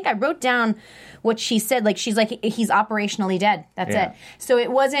fact, I think I wrote down what she said. Like, she's like, he's operationally dead. That's it. So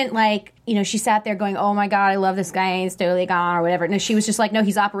it wasn't like, you know, she sat there going, oh my God, I love this guy, he's totally gone, or whatever. No, she was just like, no,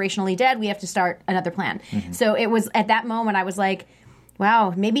 he's operationally dead. We have to start another plan. So it was at that moment I was like,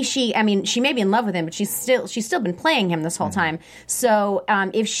 wow, maybe she may be in love with him, but she's still been playing him this whole time. So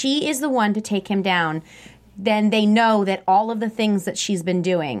if she is the one to take him down, then they know that all of the things that she's been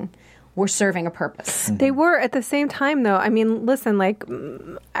doing were serving a purpose. They were at the same time, though. I mean, listen, like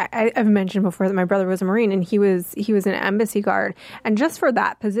I've mentioned before that my brother was a Marine, and he was an embassy guard, and just for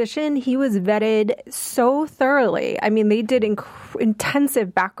that position, he was vetted so thoroughly. I mean, they did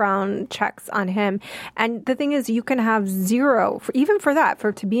intensive background checks on him, and the thing is, you can have zero,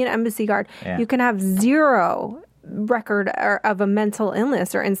 to be an embassy guard, you can have zero record of a mental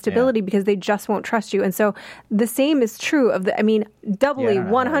illness or instability because they just won't trust you. And so the same is true of doubly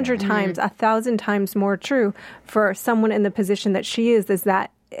 100 times, 1,000 times more true for someone in the position that she is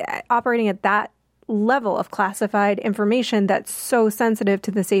that operating at that level of classified information that's so sensitive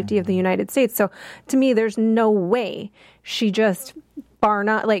to the safety of the United States. So to me, there's no way she just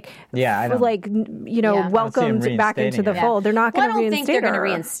welcomed back into the fold. They're not going to reinstate her. I don't think they're going to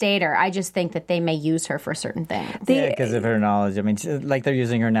reinstate her. I just think that they may use her for certain things. Because of her knowledge. I mean, like they're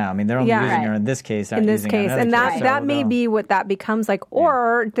using her now. I mean, they're only using her in this case. And that may be what that becomes like.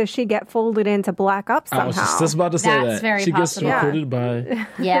 Or does she get folded into Black Ops somehow? I was just about to say That's that. Very she possible. gets recruited by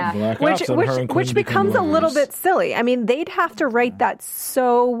Black Ops, which becomes a little bit silly. I mean, they'd have to write that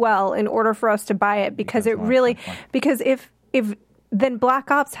so well in order for us to buy it, because if then Black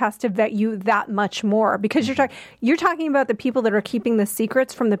Ops has to vet you that much more, because you're talking about the people that are keeping the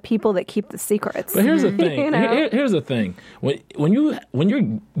secrets from the people that keep the secrets. But here's the thing. Here's the thing. When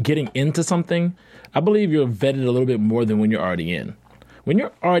you're getting into something, I believe you're vetted a little bit more than when you're already in. When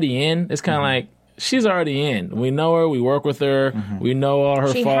you're already in, it's kind of like she's already in. We know her. We work with her. We know all her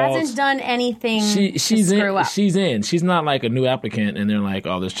faults. She hasn't done anything she's to screw up. She's in. She's not like a new applicant, and they're like,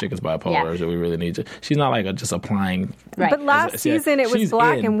 "Oh, this chick is bipolar, so we really need to." She's not like just applying. Right. But last season, it was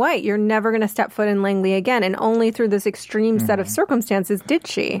black and white. You're never going to step foot in Langley again, and only through this extreme set of circumstances did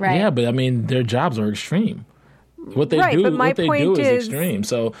she. Right. Yeah, but I mean, their jobs are extreme. What they do is extreme.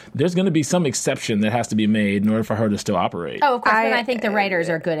 So there's going to be some exception that has to be made in order for her to still operate. Oh, of course. But I think the writers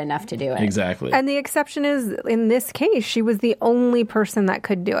are good enough to do it. Exactly. And the exception is, in this case, she was the only person that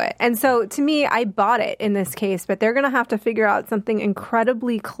could do it. And so, to me, I bought it in this case, but they're going to have to figure out something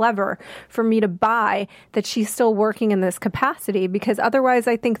incredibly clever for me to buy that she's still working in this capacity, because otherwise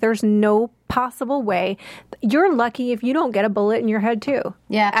I think there's no possible way. You're lucky if you don't get a bullet in your head too.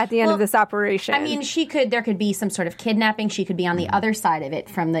 Yeah. At the end of this operation. I mean, there could be some sort of kidnapping. She could be on the other side of it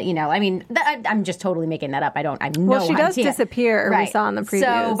from the, I'm just totally making that up. I have no Well, she does idea. Disappear. Right. We saw in the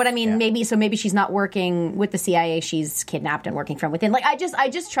previews. So, but I mean, maybe she's not working with the CIA. She's kidnapped and working from within. Like, I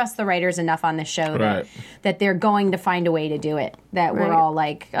just trust the writers enough on this show that they're going to find a way to do it. That we're all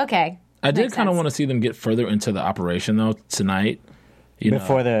like, okay. I did kind of want to see them get further into the operation though tonight.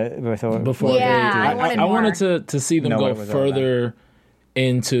 Before I I wanted to see them go further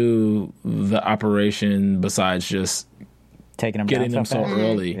into the operation besides just getting them so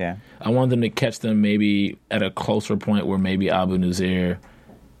early. Yeah. I wanted them to catch them maybe at a closer point where maybe Abu Nuzir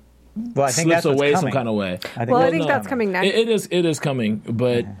slips away some kind of way. I think that's coming next. It is coming,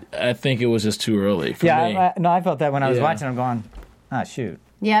 but I think it was just too early for me. I felt that when I was watching. I'm going, shoot.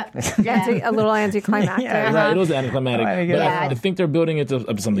 Yep. A little anticlimactic. Right. It was anticlimactic. But I think they're building it to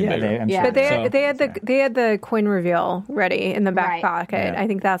something bigger. But they had the Quinn reveal ready in the back pocket. I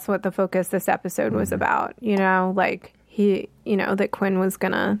think that's what the focus this episode was about. That Quinn was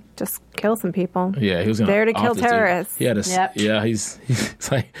gonna just kill some people. Yeah, he was there to kill terrorists. He had he's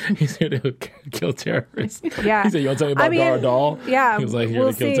here to kill terrorists. Yeah, he said, "You want to tell me about Dar Doll?" Yeah, he was like, "Here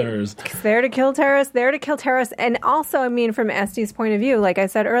to kill terrorists." There to kill terrorists, and also, I mean, from Este's point of view, like I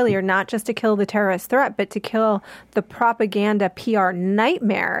said earlier, not just to kill the terrorist threat, but to kill the propaganda PR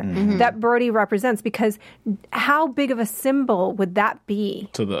nightmare that Brody represents. Because how big of a symbol would that be?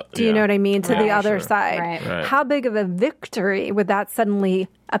 Do you know what I mean? To the other side, right. How big of a victory would that suddenly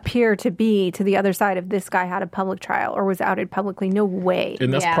appear to be to the other side if this guy had a public trial or was outed publicly? No way.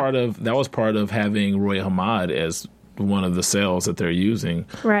 And that was part of having Roy Hamad as one of the cells that they're using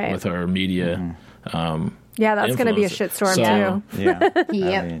with her media. That's going to be a shitstorm too. Yeah, that'd be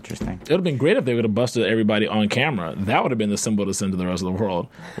interesting. It would have been great if they would have busted everybody on camera. That would have been the symbol to send to the rest of the world.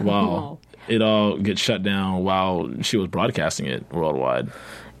 Wow. It all gets shut down while she was broadcasting it worldwide.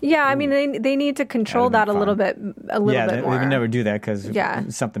 Yeah, I mean, they need to control that a little bit more. They would never do that because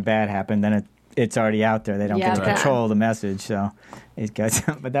something bad happened, then it's already out there. They don't get to control the message. So these guys,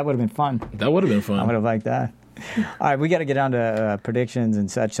 but that would have been fun. That would have been fun. I would have liked that. All right, we got to get on to predictions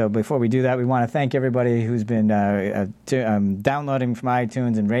and such. So before we do that, we want to thank everybody who's been downloading from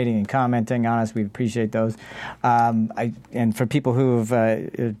iTunes and rating and commenting on us. We appreciate those. And for people who have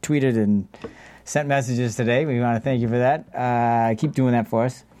tweeted and sent messages today, we want to thank you for that. Keep doing that for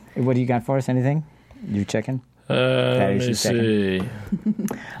us. What do you got for us? Anything? You checking? Let me see.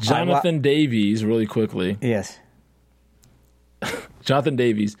 Jonathan Davies, really quickly. Yes. Jonathan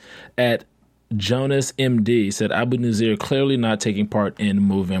Davies at Jonas MD said Abu Nuzir clearly not taking part in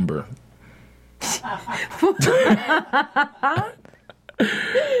Movember.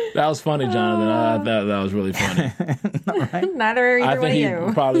 That was funny, Jonathan. I thought that was really funny. Right. Neither I think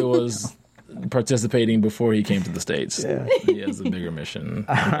he probably was participating before he came to the States. Yeah. He has a bigger mission.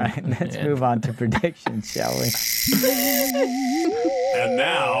 All right, let's move on to predictions, shall we? And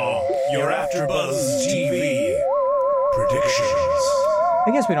now, your AfterBuzz TV predictions.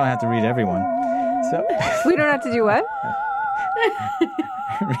 I guess we don't have to read everyone. So we don't have to do what?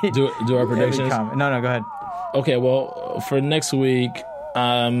 do our predictions? No, go ahead. Okay, well, for next week,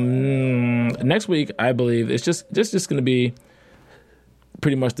 I believe it's just going to be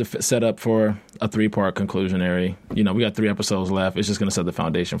pretty much the set up for a 3-part conclusionary. We got 3 episodes left. It's just going to set the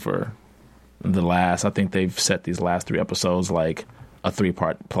foundation for the last. I think they've set these last 3 episodes like a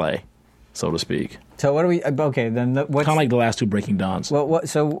 3-part play, so to speak. So what do we? Okay, then what's kind of like the last 2 Breaking Dawns. Oh,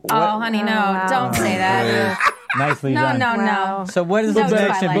 honey, no! Don't say that. Nicely done. No. So what is the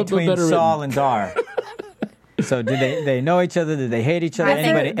connection between Saul and Dar? So did they know each other? Did they hate each other?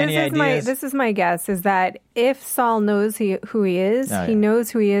 Any ideas? This is my guess, is that if Saul knows who he is, he knows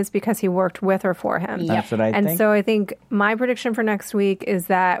who he is because he worked with or for him. That's what I think. And so I think my prediction for next week is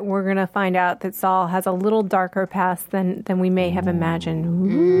that we're going to find out that Saul has a little darker past than we may have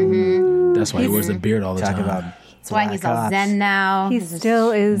imagined. That's why he wears a beard all the time. That's why he's all zen now. He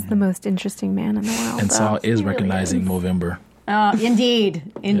still is the most interesting man in the world. And Saul is recognizing Movember. Indeed.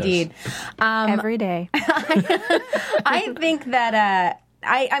 Yes. Every day. I think that,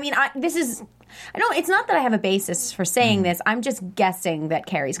 this is... it's not that I have a basis for saying this. I'm just guessing that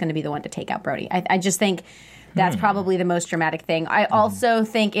Carrie's going to be the one to take out Brody. I just think that's probably the most dramatic thing. I also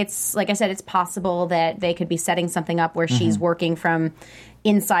think it's, like I said, it's possible that they could be setting something up where she's working from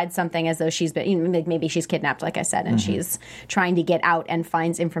inside something as though she's been, maybe she's kidnapped, like I said, and she's trying to get out and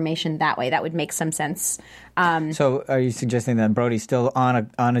finds information that way. That would make some sense. So are you suggesting that Brody's still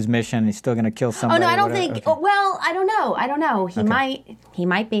on his mission? He's still going to kill somebody? Oh, no, I don't think. Okay. Well, I don't know. He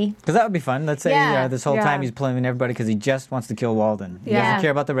might be. Because that would be fun. Let's say this whole time he's playing everybody because he just wants to kill Walden. He doesn't care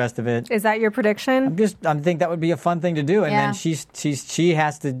about the rest of it. Is that your prediction? I think that would be a fun thing to do. And then she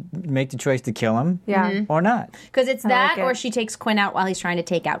has to make the choice to kill him or not. Because it's or she takes Quinn out while he's trying to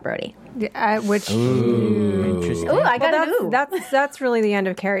take out Brody. Interesting. Ooh, I got an ooh. That's really the end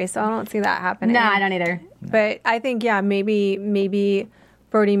of Carrie, so I don't see that happening. No, I don't either. But I think, maybe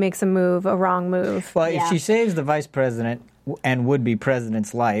Brody makes a wrong move. Well, if she saves the vice president and would-be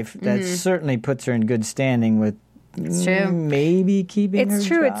president's life, that certainly puts her in good standing with It's true. Maybe keeping her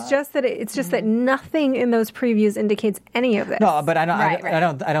true. job. It's just that nothing in those previews indicates any of this. No, but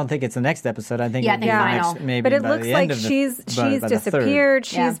I don't think it's the next episode. I think I think final. Maybe but it by looks the like end of she's by disappeared.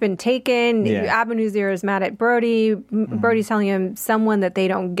 She's been taken. Yeah. Abenuzir is mad at Brody. Brody's telling him someone that they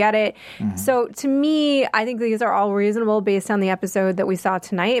don't get it. So to me, I think these are all reasonable based on the episode that we saw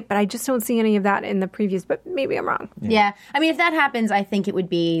tonight. But I just don't see any of that in the previews. But maybe I'm wrong. Yeah. I mean, if that happens, I think it would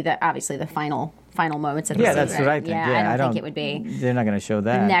be obviously the final moments of the season. That's what I think. Yeah, I don't think it would be. They're not going to show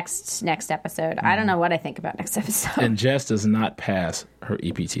that. Next episode. I don't know what I think about next episode. And Jess does not pass her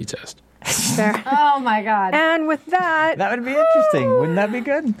EPT test. Fair. Oh my God. And with that would be interesting. Wouldn't that be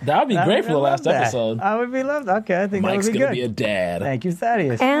good? That would be great for the last episode. I would be loved. Okay, I think Mike's that would be good. Mike's going to be a dad. Thank you,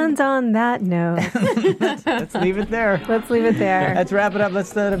 Thaddeus. And on that note, let's leave it there. Let's leave it there. Let's wrap it up.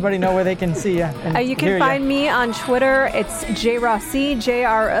 Let's let everybody know where they can see you. You can find me on Twitter. It's JROTHC,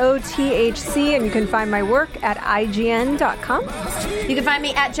 JROTHC, and you can find my work at IGN.com. You can find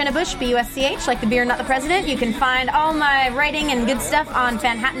me at Jenna Bush, BUSCH, like the beer, not the president. You can find all my writing and good stuff on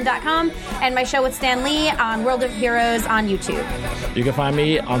Fanhattan.com and my show with Stan Lee on World of Heroes on YouTube. You can find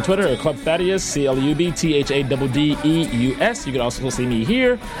me on Twitter at Club Thaddeus, CLUBTHADDEUS. You can also see me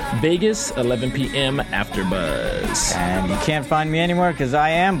here, Vegas, 11 p.m. AfterBuzz. And you can't find me anywhere because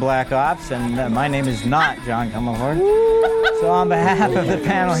I am Black Ops, and my name is not John Comerford. So on behalf of the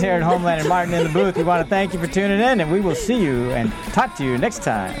panel here at Homeland and Martin in the booth, we want to thank you for tuning in, and we will see you and talk to you next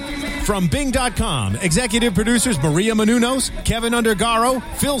time. From Bing.com, executive producers Maria Menounos, Kevin Undergaro,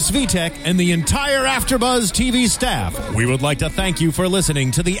 Phil Svitek, and the entire AfterBuzz TV staff, we would like to thank you for listening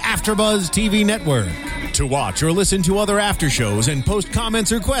to the AfterBuzz TV network. To watch or listen to other after shows and post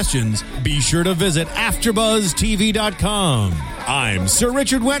comments or questions, be sure to visit AfterBuzzTV.com. I'm Sir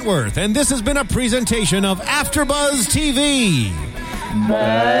Richard Wentworth, and this has been a presentation of AfterBuzz TV.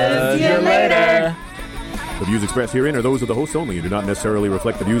 Buzz you later. The views expressed herein are those of the hosts only and do not necessarily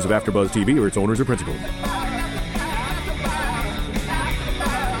reflect the views of AfterBuzz TV or its owners or principals.